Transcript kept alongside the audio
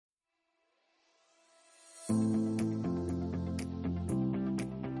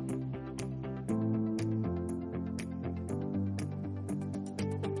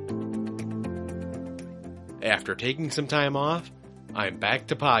After taking some time off, I'm back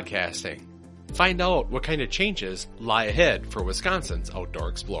to podcasting. Find out what kind of changes lie ahead for Wisconsin's Outdoor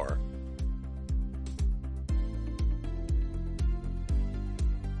Explorer.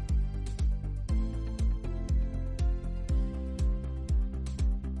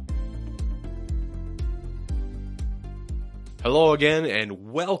 Hello again,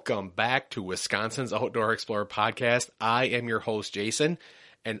 and welcome back to Wisconsin's Outdoor Explorer podcast. I am your host, Jason,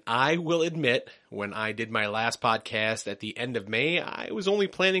 and I will admit, when I did my last podcast at the end of May, I was only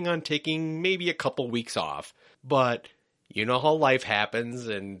planning on taking maybe a couple weeks off. But you know how life happens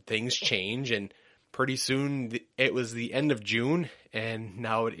and things change, and pretty soon it was the end of June, and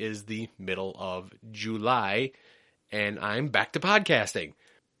now it is the middle of July, and I'm back to podcasting.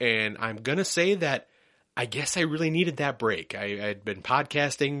 And I'm going to say that I guess I really needed that break. I'd been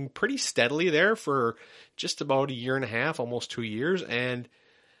podcasting pretty steadily there for just about a year and a half, almost 2 years, and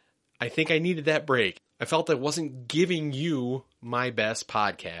I think I needed that break. I felt I wasn't giving you my best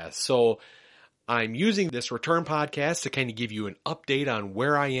podcast. So I'm using this return podcast to kind of give you an update on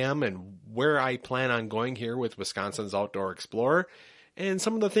where I am and where I plan on going here with Wisconsin's Outdoor Explorer, and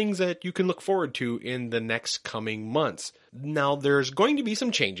some of the things that you can look forward to in the next coming months. Now, there's going to be some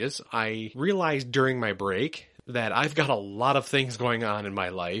changes. I realized during my break that I've got a lot of things going on in my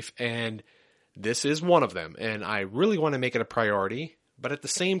life, and this is one of them, and I really want to make it a priority. But at the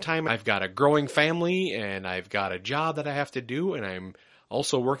same time, I've got a growing family, and I've got a job that I have to do, and I'm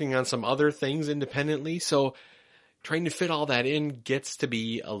also working on some other things independently, so trying to fit all that in gets to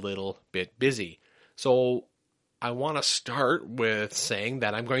be a little bit busy. So I want to start with saying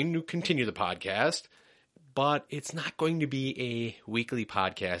that I'm going to continue the podcast, but it's not going to be a weekly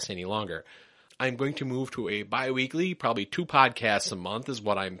podcast any longer. I'm going to move to a bi-weekly, probably 2 podcasts a month is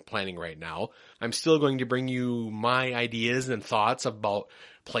what I'm planning right now. I'm still going to bring you my ideas and thoughts about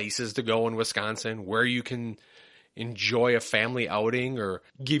places to go in Wisconsin, where you can enjoy a family outing or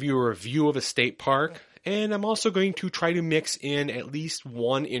give you a review of a state park. And I'm also going to try to mix in at least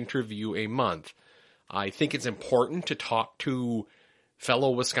one interview a month. I think it's important to talk to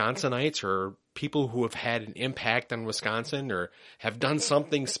fellow Wisconsinites or people who have had an impact on Wisconsin or have done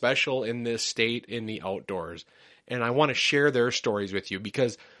something special in this state in the outdoors. And I want to share their stories with you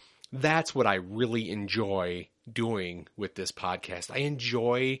because that's what I really enjoy doing with this podcast. I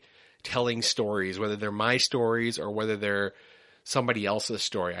enjoy telling stories, whether they're my stories or whether they're somebody else's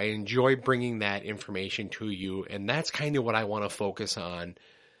story. I enjoy bringing that information to you, and that's kind of what I want to focus on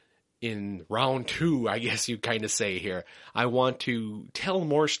in round 2, I guess you kind of say here. I want to tell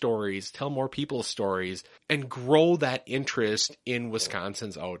more stories, tell more people's stories, and grow that interest in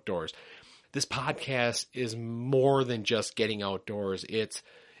Wisconsin's outdoors. This podcast is more than just getting outdoors. It's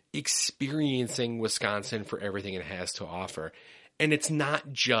experiencing Wisconsin for everything it has to offer. And it's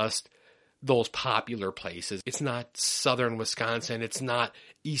not just those popular places. It's not southern Wisconsin. It's not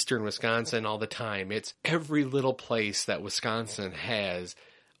eastern Wisconsin all the time. It's every little place that Wisconsin has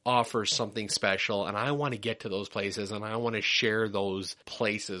offers something special, and I want to get to those places, and I want to share those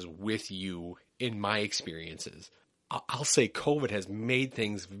places with you in my experiences. I'll say COVID has made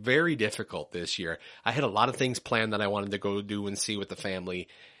things very difficult this year. I had a lot of things planned that I wanted to go do and see with the family,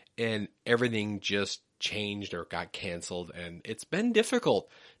 and everything just changed or got canceled, and it's been difficult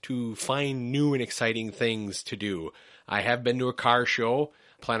to find new and exciting things to do. I have been to a car show.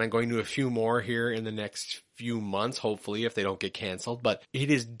 Plan on going to a few more here in the next few months, hopefully, if they don't get canceled. But it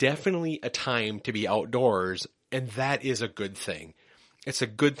is definitely a time to be outdoors, and that is a good thing. It's a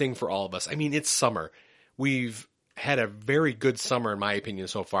good thing for all of us. I mean, it's summer. We've had a very good summer, in my opinion,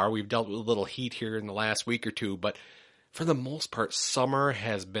 so far. We've dealt with a little heat here in the last week or two, but for the most part, summer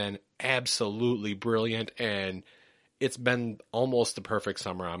has been absolutely brilliant, and it's been almost the perfect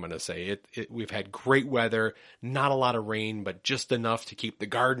summer, I'm going to say. We've had great weather, not a lot of rain, but just enough to keep the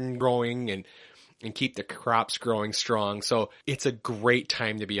garden growing and keep the crops growing strong. So it's a great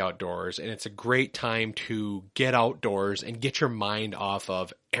time to be outdoors, and it's a great time to get outdoors and get your mind off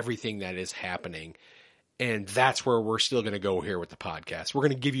of everything that is happening. And that's where we're still going to go here with the podcast. We're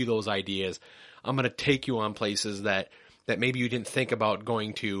going to give you those ideas. I'm going to take you on places that maybe you didn't think about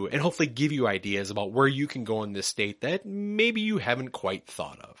going to, and hopefully give you ideas about where you can go in this state that maybe you haven't quite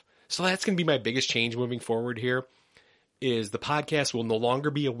thought of. So that's going to be my biggest change moving forward here, is the podcast will no longer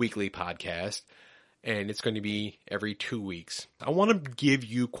be a weekly podcast, and it's going to be every 2 weeks. I want to give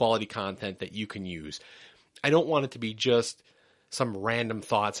you quality content that you can use. I don't want it to be just some random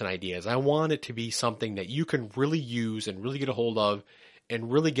thoughts and ideas. I want it to be something that you can really use and really get a hold of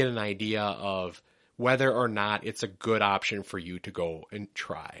and really get an idea of whether or not it's a good option for you to go and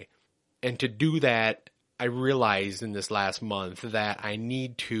try. And to do that, I realized in this last month that I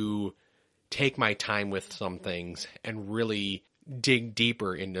need to take my time with some things and really dig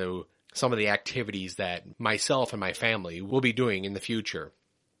deeper into some of the activities that myself and my family will be doing in the future.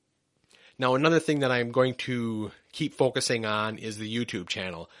 Now, another thing that I'm going to keep focusing on is the YouTube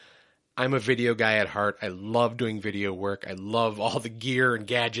channel. I'm a video guy at heart. I love doing video work. I love all the gear and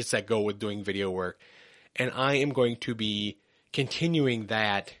gadgets that go with doing video work. And I am going to be continuing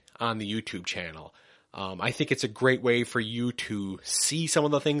that on the YouTube channel. I think it's a great way for you to see some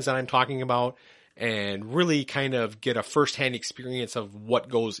of the things that I'm talking about and really kind of get a firsthand experience of what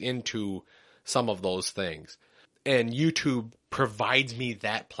goes into some of those things. And YouTube provides me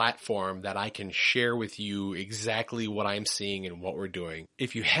that platform that I can share with you exactly what I'm seeing and what we're doing.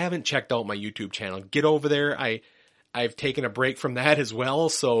 If you haven't checked out my YouTube channel, get over there. I've taken a break from that as well,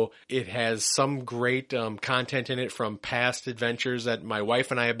 so it has some great content in it from past adventures that my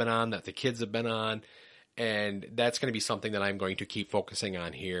wife and I have been on, that the kids have been on, and that's going to be something that I'm going to keep focusing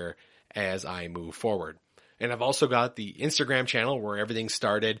on here as I move forward. And I've also got the Instagram channel where everything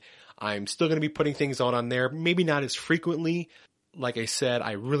started. I'm still going to be putting things out on there, maybe not as frequently. Like I said,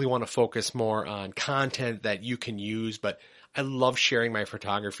 I really want to focus more on content that you can use, but I love sharing my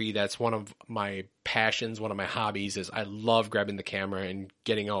photography. That's one of my passions, one of my hobbies is I love grabbing the camera and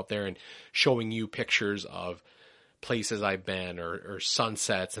getting out there and showing you pictures of places I've been or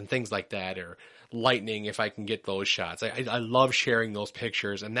sunsets and things like that, or lightning if I can get those shots. I love sharing those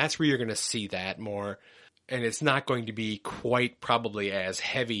pictures, and that's where you're going to see that more. And it's not going to be quite probably as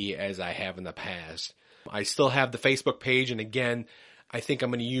heavy as I have in the past. I still have the Facebook page, and again, I think I'm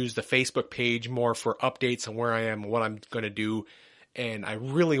going to use the Facebook page more for updates on where I am, what I'm going to do, and I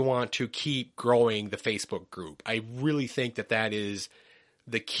really want to keep growing the Facebook group. I really think that that is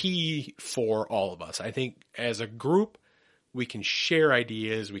the key for all of us. I think as a group, we can share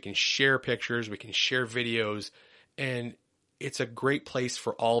ideas, we can share pictures, we can share videos, and it's a great place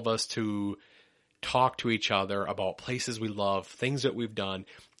for all of us to talk to each other about places we love, things that we've done.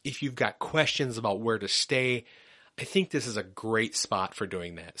 If you've got questions about where to stay, I think this is a great spot for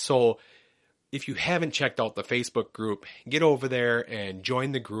doing that. So if you haven't checked out the Facebook group, get over there and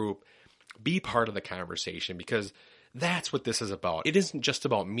join the group. Be part of the conversation, because that's what this is about. It isn't just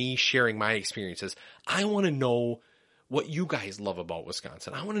about me sharing my experiences. I want to know what you guys love about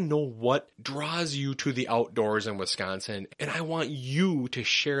Wisconsin. I want to know what draws you to the outdoors in Wisconsin, and I want you to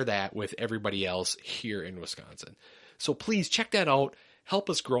share that with everybody else here in Wisconsin. So please check that out. Help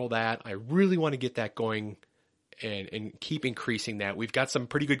us grow that. I really want to get that going and keep increasing that. We've got some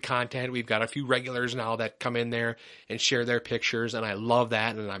pretty good content. We've got a few regulars now that come in there and share their pictures, and I love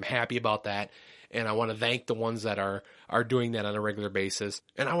that, and I'm happy about that. And I want to thank the ones that are doing that on a regular basis.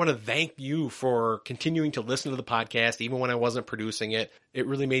 And I want to thank you for continuing to listen to the podcast, even when I wasn't producing it. It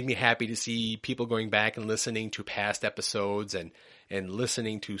really made me happy to see people going back and listening to past episodes and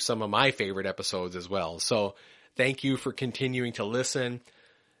listening to some of my favorite episodes as well. So thank you for continuing to listen.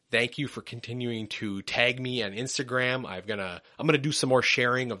 Thank you for continuing to tag me on Instagram. I'm gonna do some more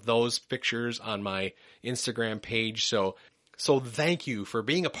sharing of those pictures on my Instagram page. So thank you for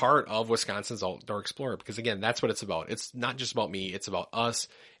being a part of Wisconsin's Outdoor Explorer, because again, that's what it's about. It's not just about me, it's about us,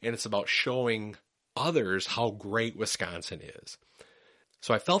 and it's about showing others how great Wisconsin is.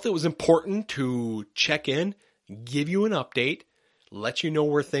 So I felt it was important to check in, give you an update, let you know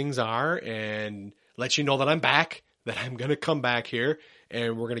where things are, and let you know that I'm back, that I'm going to come back here,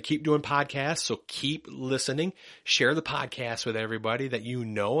 and we're going to keep doing podcasts. So keep listening, share the podcast with everybody that you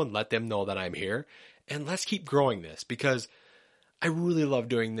know, and let them know that I'm here. And let's keep growing this, because I really love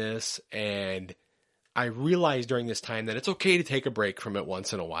doing this, and I realized during this time that it's okay to take a break from it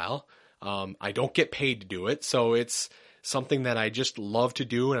once in a while. I don't get paid to do it, so it's something that I just love to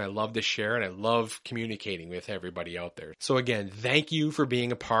do, and I love to share, and I love communicating with everybody out there. So again, thank you for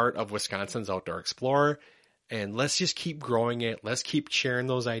being a part of Wisconsin's Outdoor Explorer, and let's just keep growing it. Let's keep sharing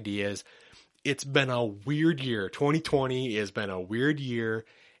those ideas. It's been a weird year. 2020 has been a weird year,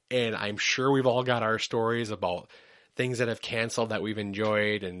 and I'm sure we've all got our stories about things that have canceled that we've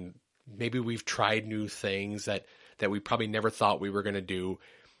enjoyed, and maybe we've tried new things that we probably never thought we were going to do.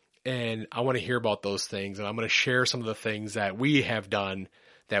 And I want to hear about those things, and I'm going to share some of the things that we have done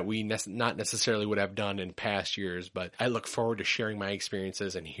that we not necessarily would have done in past years, but I look forward to sharing my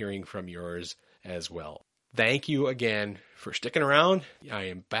experiences and hearing from yours as well. Thank you again for sticking around. I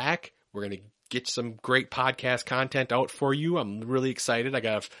am back. We're going to get some great podcast content out for you. I'm really excited. I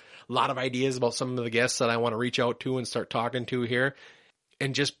got a lot of ideas about some of the guests that I want to reach out to and start talking to here,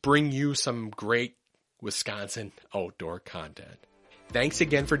 and just bring you some great Wisconsin outdoor content. Thanks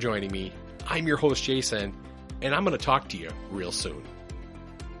again for joining me. I'm your host, Jason, and I'm going to talk to you real soon.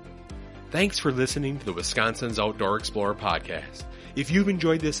 Thanks for listening to the Wisconsin's Outdoor Explorer podcast. If you've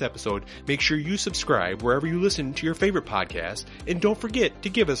enjoyed this episode, make sure you subscribe wherever you listen to your favorite podcast, and don't forget to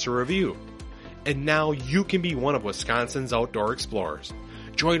give us a review. And now you can be one of Wisconsin's Outdoor Explorers.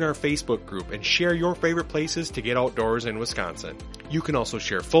 Join our Facebook group and share your favorite places to get outdoors in Wisconsin. You can also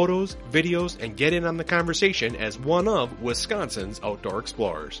share photos, videos, and get in on the conversation as one of Wisconsin's Outdoor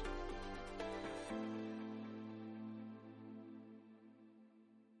Explorers.